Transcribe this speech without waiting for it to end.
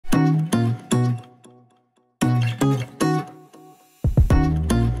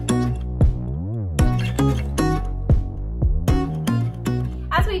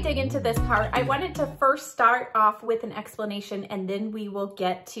dig into this part, I wanted to first start off with an explanation and then we will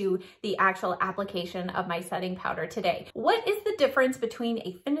get to the actual application of my setting powder today. What is the difference between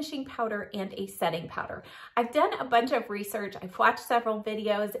a finishing powder and a setting powder? I've done a bunch of research, I've watched several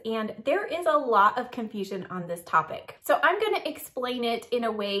videos, and there is a lot of confusion on this topic. So I'm going to explain it in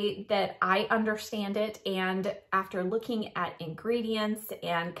a way that I understand it, and after looking at ingredients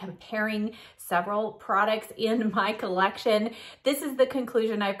and comparing several products in my collection, this is the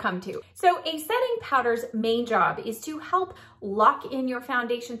conclusion I've come to. So a setting powder's main job is to help lock in your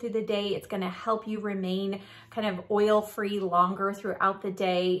foundation through the day. It's going to help you remain kind of oil-free longer throughout the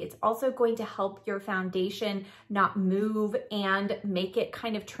day. It's also going to help your foundation not move and make it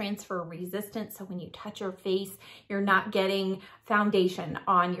kind of transfer resistant. So when you touch your face, you're not getting foundation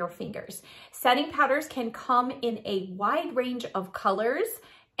on your fingers. Setting powders can come in a wide range of colors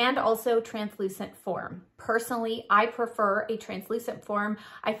and also translucent form. Personally, I prefer a translucent form.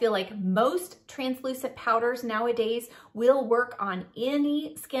 I feel like most translucent powders nowadays will work on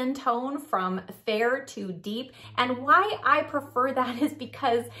any skin tone from fair to deep. And why I prefer that is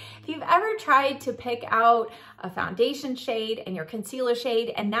because if you've ever tried to pick out a foundation shade and your concealer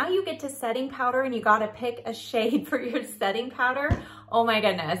shade, and now you get to setting powder and you gotta pick a shade for your setting powder, oh my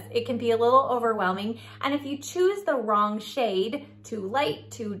goodness, it can be a little overwhelming. And if you choose the wrong shade, too light,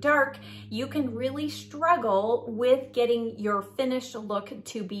 too dark, you can really struggle with getting your finished look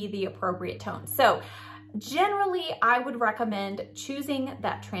to be the appropriate tone. So generally, I would recommend choosing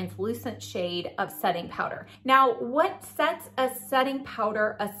that translucent shade of setting powder. Now, what sets a setting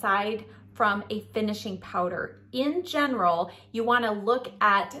powder aside from a finishing powder? In general, you want to look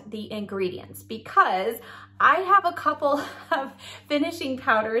at the ingredients, because I have a couple of finishing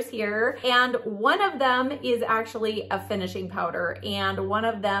powders here, and one of them is actually a finishing powder, and one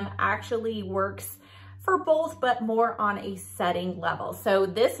of them actually works for both, but more on a setting level. So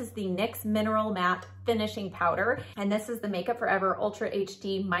this is the NYX Mineral Matte Finishing Powder, and this is the Makeup Forever Ultra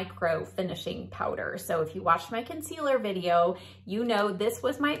HD Micro Finishing Powder. So if you watched my concealer video, you know this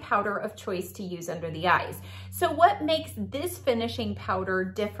was my powder of choice to use under the eyes. So what makes this finishing powder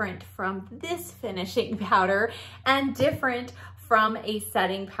different from this finishing powder and different from a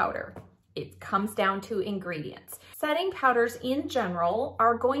setting powder? It comes down to ingredients. Setting powders in general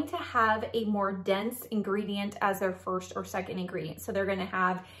are going to have a more dense ingredient as their first or second ingredient. So they're going to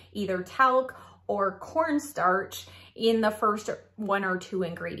have either talc or cornstarch in the first one or two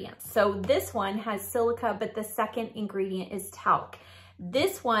ingredients. So this one has silica, but the second ingredient is talc.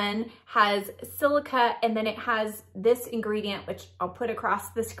 This one has silica, and then it has this ingredient, which I'll put across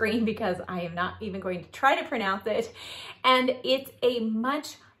the screen because I am not even going to try to pronounce it. And it's a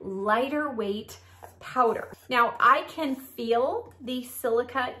much lighter weight powder. Now, I can feel the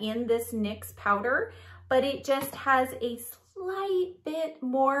silica in this NYX powder, but it just has a slight bit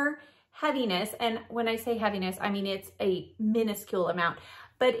more heaviness. And when I say heaviness, I mean it's a minuscule amount,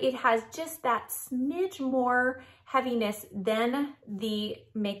 but it has just that smidge more heaviness than the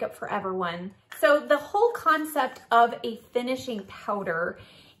Makeup Forever one. So the whole concept of a finishing powder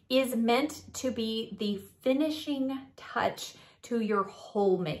is meant to be the finishing touch to your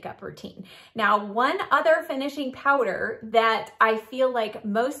whole makeup routine. Now, one other finishing powder that I feel like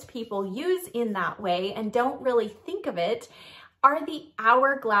most people use in that way and don't really think of it are the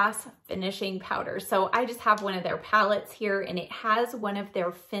Hourglass finishing powders. So I just have one of their palettes here, and it has one of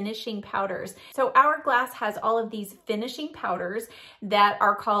their finishing powders. So Hourglass has all of these finishing powders that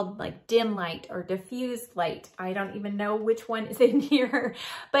are called like dim light or diffused light. I don't even know which one is in here,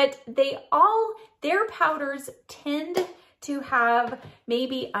 but their powders tend to have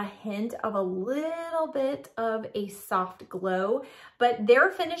maybe a hint of a little bit of a soft glow, but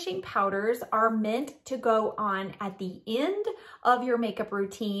their finishing powders are meant to go on at the end of your makeup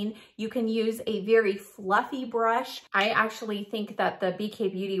routine. You can use a very fluffy brush. I actually think that the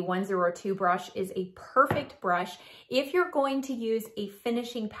BK Beauty 102 brush is a perfect brush if you're going to use a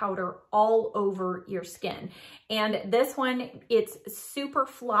finishing powder all over your skin. And this one, it's super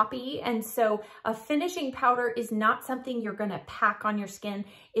floppy, and so a finishing powder is not something you're gonna pack on your skin.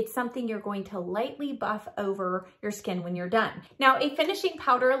 It's something you're going to lightly buff over your skin when you're done. Now, a finishing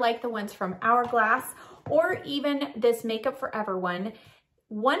powder like the ones from Hourglass or even this Makeup Forever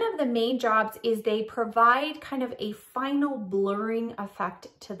one of the main jobs is they provide kind of a final blurring effect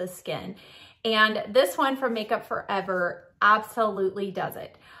to the skin. And this one from Makeup Forever absolutely does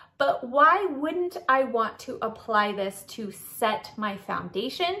it. But why wouldn't I want to apply this to set my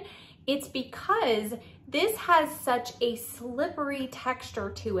foundation? It's because this has such a slippery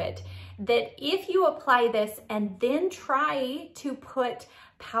texture to it that if you apply this and then try to put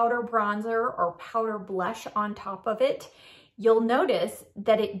powder bronzer or powder blush on top of it, you'll notice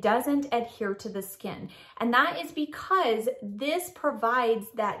that it doesn't adhere to the skin. And that is because this provides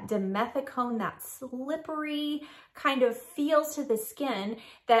that dimethicone, that slippery kind of feel to the skin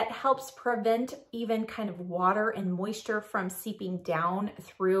that helps prevent even kind of water and moisture from seeping down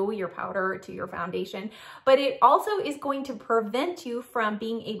through your powder to your foundation. But it also is going to prevent you from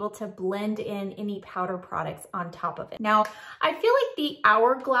being able to blend in any powder products on top of it. Now, I feel like the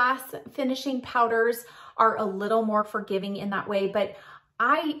Hourglass finishing powders are a little more forgiving in that way, but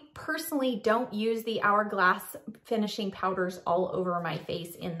I personally don't use the Hourglass finishing powders all over my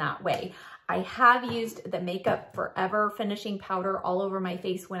face in that way. I have used the Makeup Forever finishing powder all over my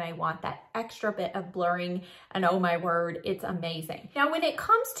face when I want that extra bit of blurring, and oh my word, it's amazing. Now, when it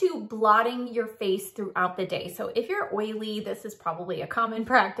comes to blotting your face throughout the day, so if you're oily, this is probably a common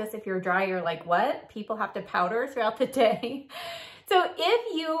practice. If you're dry, you're like, what? People have to powder throughout the day? So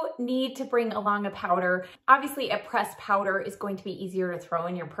if you need to bring along a powder, obviously a pressed powder is going to be easier to throw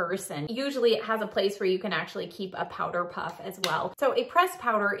in your purse, and usually it has a place where you can actually keep a powder puff as well. So a pressed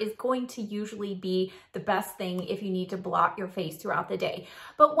powder is going to usually be the best thing if you need to blot your face throughout the day.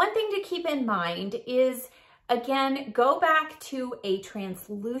 But one thing to keep in mind is, again, go back to a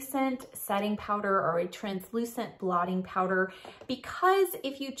translucent setting powder or a translucent blotting powder, because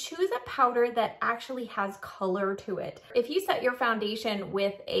if you choose a powder that actually has color to it, if you set your foundation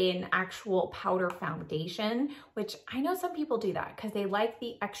with an actual powder foundation, which I know some people do that because they like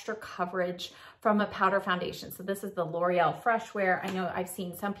the extra coverage from a powder foundation. So this is the L'Oreal Fresh Wear. I know I've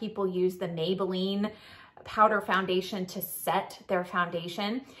seen some people use the Maybelline powder foundation to set their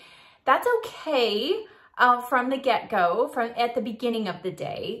foundation. That's okay. From the get-go, at the beginning of the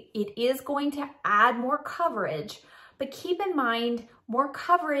day, it is going to add more coverage, but keep in mind, more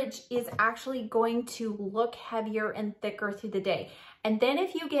coverage is actually going to look heavier and thicker through the day. And then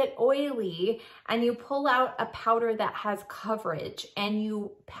if you get oily and you pull out a powder that has coverage and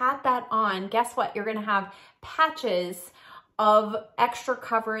you pat that on, guess what? You're gonna have patches of extra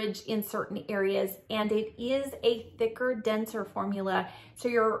coverage in certain areas, and it is a thicker, denser formula. So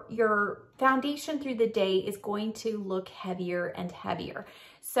your foundation through the day is going to look heavier and heavier.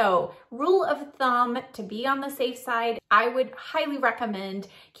 So rule of thumb, to be on the safe side, I would highly recommend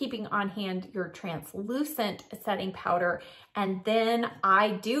keeping on hand your translucent setting powder. And then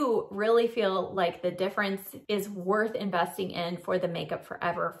I do really feel like the difference is worth investing in for the Makeup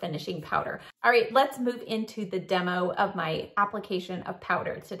Forever finishing powder. All right, let's move into the demo of my application of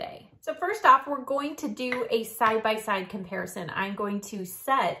powder today. So first off, we're going to do a side-by-side comparison. I'm going to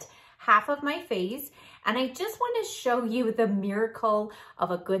set half of my face, and I just want to show you the miracle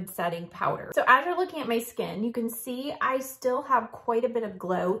of a good setting powder. So as you're looking at my skin, you can see I still have quite a bit of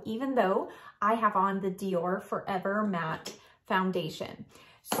glow, even though I have on the Dior Forever Matte Foundation.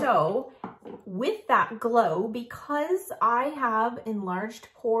 So with that glow, because I have enlarged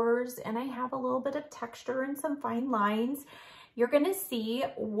pores and I have a little bit of texture and some fine lines, you're gonna see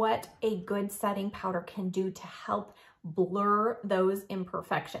what a good setting powder can do to help blur those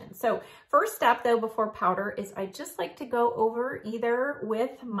imperfections. So first step though, before powder, is I just like to go over either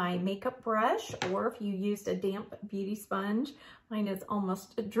with my makeup brush, or if you used a damp beauty sponge. Mine is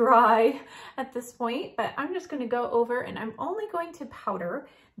almost dry at this point, but I'm just going to go over and I'm only going to powder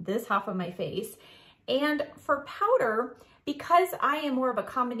this half of my face. And for powder, because I am more of a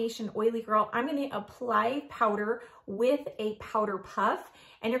combination oily girl, I'm going to apply powder with a powder puff,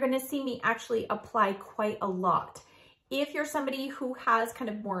 and you're going to see me actually apply quite a lot. If you're somebody who has kind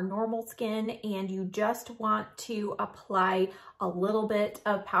of more normal skin and you just want to apply a little bit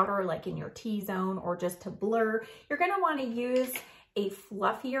of powder like in your T-zone or just to blur, you're going to want to use a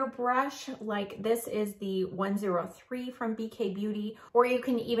fluffier brush, like this is the 103 from BK Beauty, or you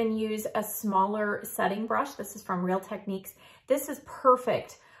can even use a smaller setting brush. This is from Real Techniques. This is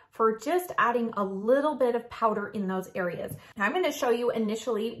perfect for just adding a little bit of powder in those areas. Now, I'm going to show you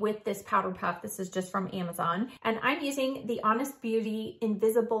initially with this powder puff. This is just from Amazon, and I'm using the Honest Beauty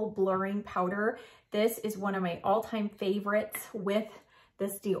Invisible Blurring Powder. This is one of my all-time favorites with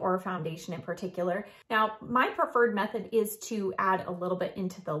this Dior foundation in particular. Now, my preferred method is to add a little bit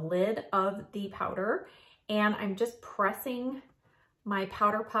into the lid of the powder, and I'm just pressing my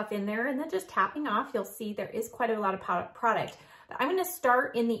powder puff in there and then just tapping off. You'll see there is quite a lot of product. I'm going to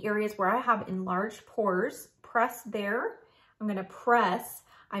start in the areas where I have enlarged pores. Press there. I'm going to press.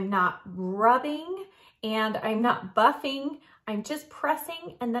 I'm not rubbing and I'm not buffing. I'm just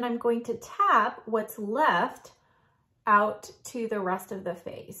pressing, and then I'm going to tap what's left out to the rest of the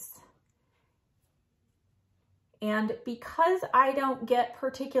face. And because I don't get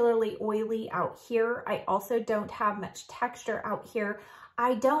particularly oily out here, I also don't have much texture out here,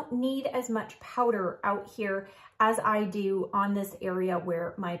 I don't need as much powder out here as I do on this area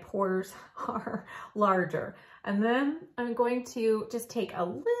where my pores are larger. And then I'm going to just take a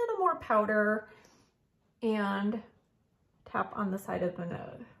little more powder and tap on the side of the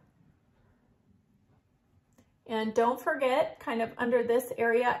nose. And don't forget, kind of under this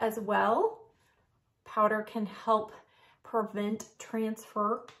area as well, powder can help prevent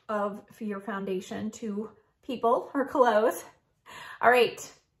transfer of your foundation to people or clothes. All right,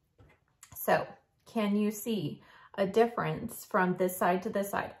 so can you see a difference from this side to this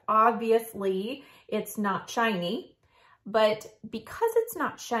side? Obviously, it's not shiny, but because it's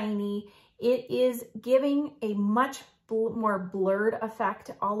not shiny, it is giving a much more blurred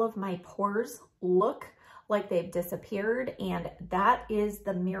effect. All of my pores look like they've disappeared, and that is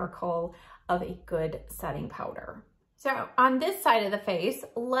the miracle of a good setting powder. So on this side of the face,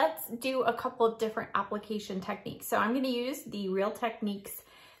 let's do a couple of different application techniques. So I'm going to use the Real Techniques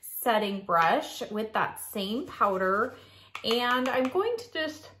setting brush with that same powder, and I'm going to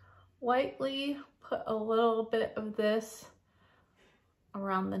just lightly put a little bit of this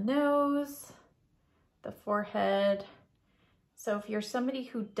around the nose, the forehead. So if you're somebody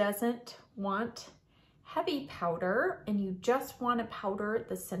who doesn't want heavy powder and you just want to powder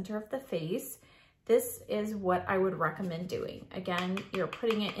the center of the face, this is what I would recommend doing. Again, you're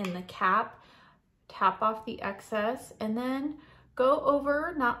putting it in the cap, tap off the excess, and then go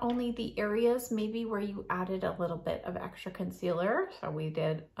over not only the areas maybe where you added a little bit of extra concealer, so we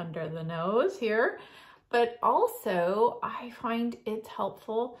did under the nose here, but also I find it's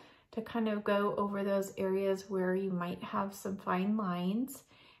helpful to kind of go over those areas where you might have some fine lines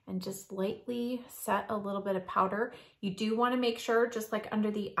and just lightly set a little bit of powder. You do want to make sure, just like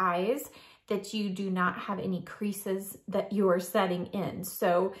under the eyes, that you do not have any creases that you are setting in.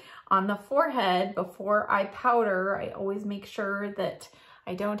 So on the forehead, before I powder, I always make sure that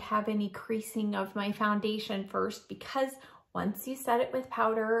I don't have any creasing of my foundation first, because once you set it with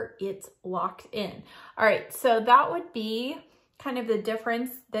powder, it's locked in. All right, so that would be kind of the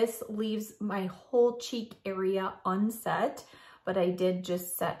difference. This leaves my whole cheek area unset, but I did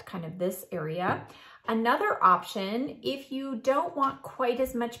just set kind of this area. Another option, if you don't want quite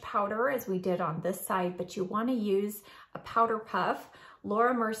as much powder as we did on this side, but you want to use a powder puff,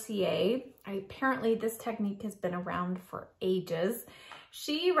 Laura Mercier, apparently this technique has been around for ages.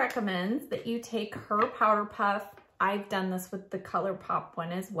 She recommends that you take her powder puff. I've done this with the ColourPop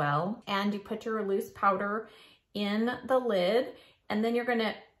one as well. And you put your loose powder in the lid, and then you're going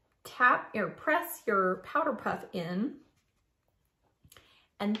to tap or press your powder puff in.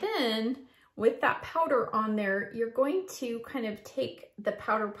 And then with that powder on there, you're going to kind of take the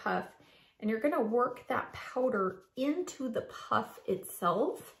powder puff and you're going to work that powder into the puff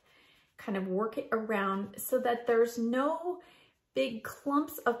itself, kind of work it around so that there's no big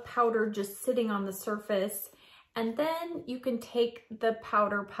clumps of powder just sitting on the surface. And then you can take the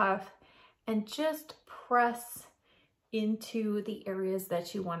powder puff and just press into the areas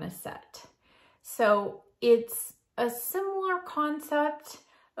that you want to set. So it's a similar concept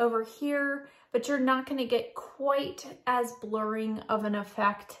over here, but you're not going to get quite as blurring of an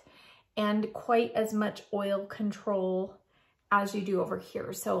effect and quite as much oil control as you do over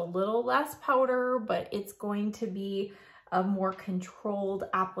here. So a little less powder, but it's going to be a more controlled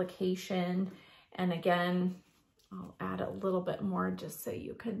application. And again, I'll add a little bit more just so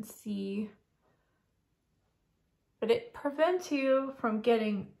you can see. But it prevents you from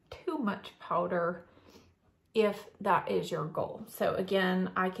getting too much powder if that is your goal. So again,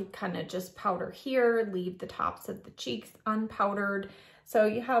 I could kind of just powder here, leave the tops of the cheeks unpowdered. So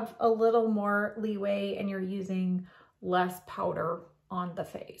you have a little more leeway and you're using less powder on the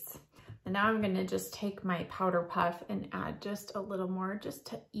face. And now I'm gonna just take my powder puff and add just a little more just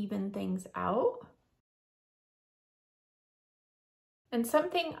to even things out. And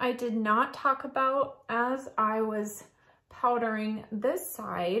something I did not talk about as I was powdering this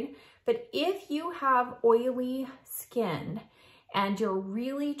side, but if you have oily skin and you're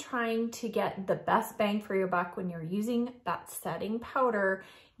really trying to get the best bang for your buck when you're using that setting powder,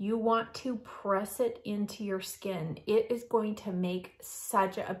 you want to press it into your skin. It is going to make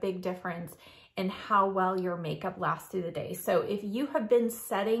such a big difference in how well your makeup lasts through the day. So if you have been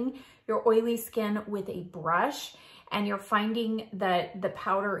setting your oily skin with a brush and you're finding that the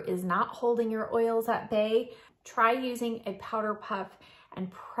powder is not holding your oils at bay, try using a powder puff and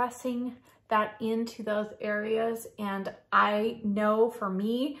pressing that into those areas. And I know for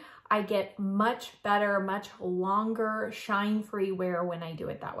me, I get much better, much longer shine-free wear when I do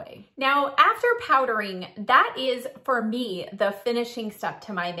it that way. Now, after powdering, that is for me the finishing step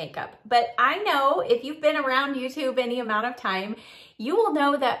to my makeup. But I know if you've been around YouTube any amount of time, you will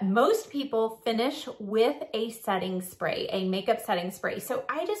know that most people finish with a setting spray, a makeup setting spray. So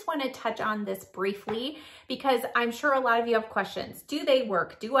I just want to touch on this briefly because I'm sure a lot of you have questions. Do they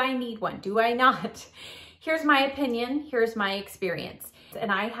work? Do I need one? Do I not? Here's my opinion. Here's my experience.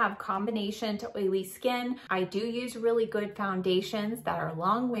 And I have combination to oily skin. I do use really good foundations that are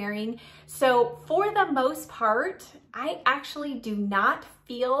long wearing. So for the most part, I actually do not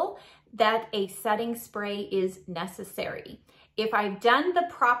feel that a setting spray is necessary. If I've done the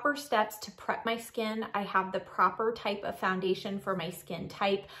proper steps to prep my skin, I have the proper type of foundation for my skin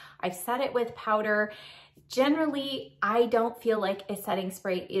type, I've set it with powder, generally, I don't feel like a setting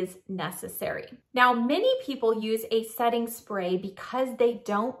spray is necessary. Now, many people use a setting spray because they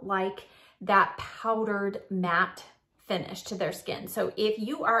don't like that powdered matte finish to their skin. So if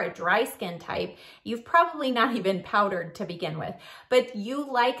you are a dry skin type, you've probably not even powdered to begin with, but you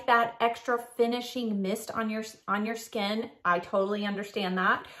like that extra finishing mist on your skin. I totally understand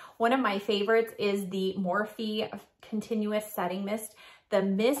that. One of my favorites is the Morphe Continuous Setting Mist. The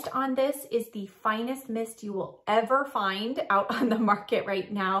mist on this is the finest mist you will ever find out on the market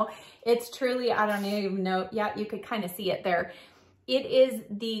right now. It's truly, I don't even know, yeah, you could kind of see it there. It is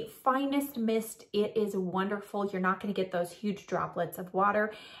the finest mist. It is wonderful. You're not going to get those huge droplets of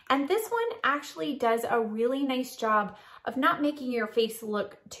water. And this one actually does a really nice job of not making your face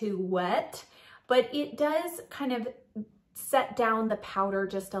look too wet, but it does kind of set down the powder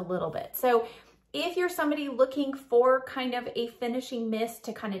just a little bit. So if you're somebody looking for kind of a finishing mist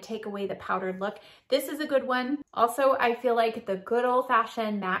to kind of take away the powdered look, this is a good one. Also, I feel like the good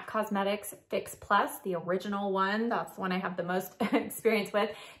old-fashioned MAC Cosmetics Fix Plus, the original one, that's the one I have the most experience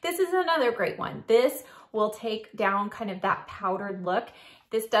with. This is another great one. This will take down kind of that powdered look.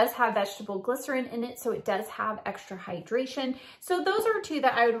 This does have vegetable glycerin in it, so it does have extra hydration. So those are two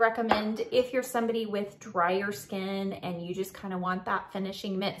that I would recommend if you're somebody with drier skin and you just kind of want that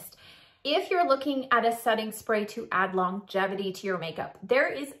finishing mist. If you're looking at a setting spray to add longevity to your makeup,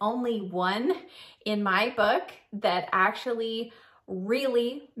 there is only one in my book that actually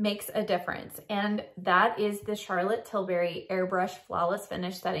really makes a difference, and that is the Charlotte Tilbury Airbrush Flawless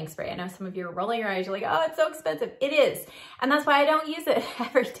Finish Setting Spray. I know some of you are rolling your eyes, you're like, oh, it's so expensive. It is, and that's why I don't use it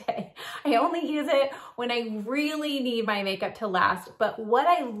every day. I only use it when I really need my makeup to last. But what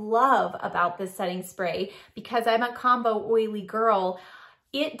I love about this setting spray, because I'm a combo oily girl,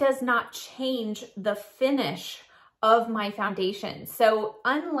 it does not change the finish of my foundation. So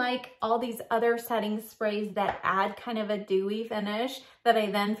unlike all these other setting sprays that add kind of a dewy finish that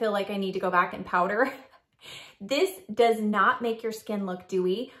I then feel like I need to go back and powder, this does not make your skin look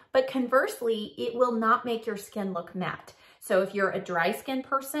dewy, but conversely, it will not make your skin look matte. So if you're a dry skin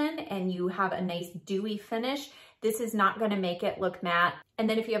person and you have a nice dewy finish, this is not going to make it look matte. And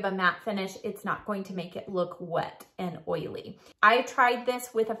then if you have a matte finish, it's not going to make it look wet and oily. I tried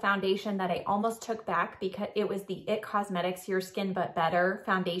this with a foundation that I almost took back because it was the IT Cosmetics Your Skin But Better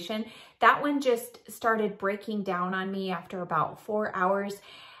foundation. That one just started breaking down on me after about 4 hours.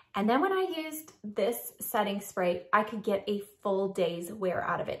 And then when I used this setting spray, I could get a full day's wear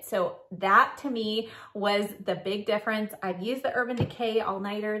out of it. So that to me was the big difference. I've used the Urban Decay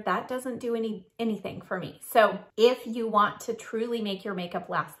All-Nighter. That doesn't do anything for me. So if you want to truly make your makeup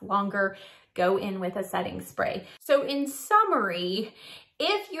last longer, go in with a setting spray. So in summary,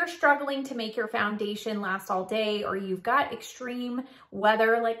 if you're struggling to make your foundation last all day, or you've got extreme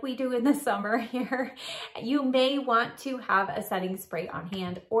weather like we do in the summer here, you may want to have a setting spray on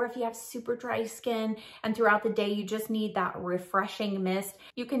hand. Or if you have super dry skin and throughout the day you just need that refreshing mist,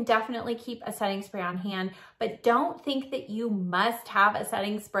 you can definitely keep a setting spray on hand, but don't think that you must have a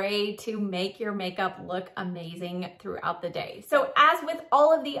setting spray to make your makeup look amazing throughout the day. So as with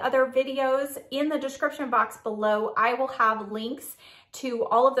all of the other videos, in the description box below, I will have links to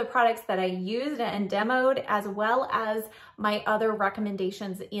all of the products that I used and demoed, as well as my other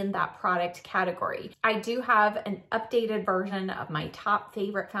recommendations in that product category. I do have an updated version of my top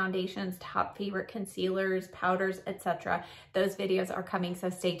favorite foundations, top favorite concealers, powders, etc. Those videos are coming, so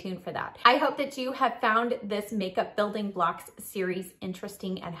stay tuned for that. I hope that you have found this makeup building blocks series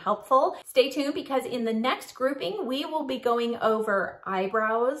interesting and helpful. Stay tuned, because in the next grouping, we will be going over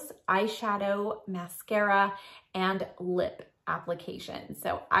eyebrows, eyeshadow, mascara, and lip application.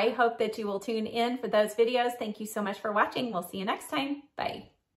 So I hope that you will tune in for those videos. Thank you so much for watching. We'll see you next time. Bye.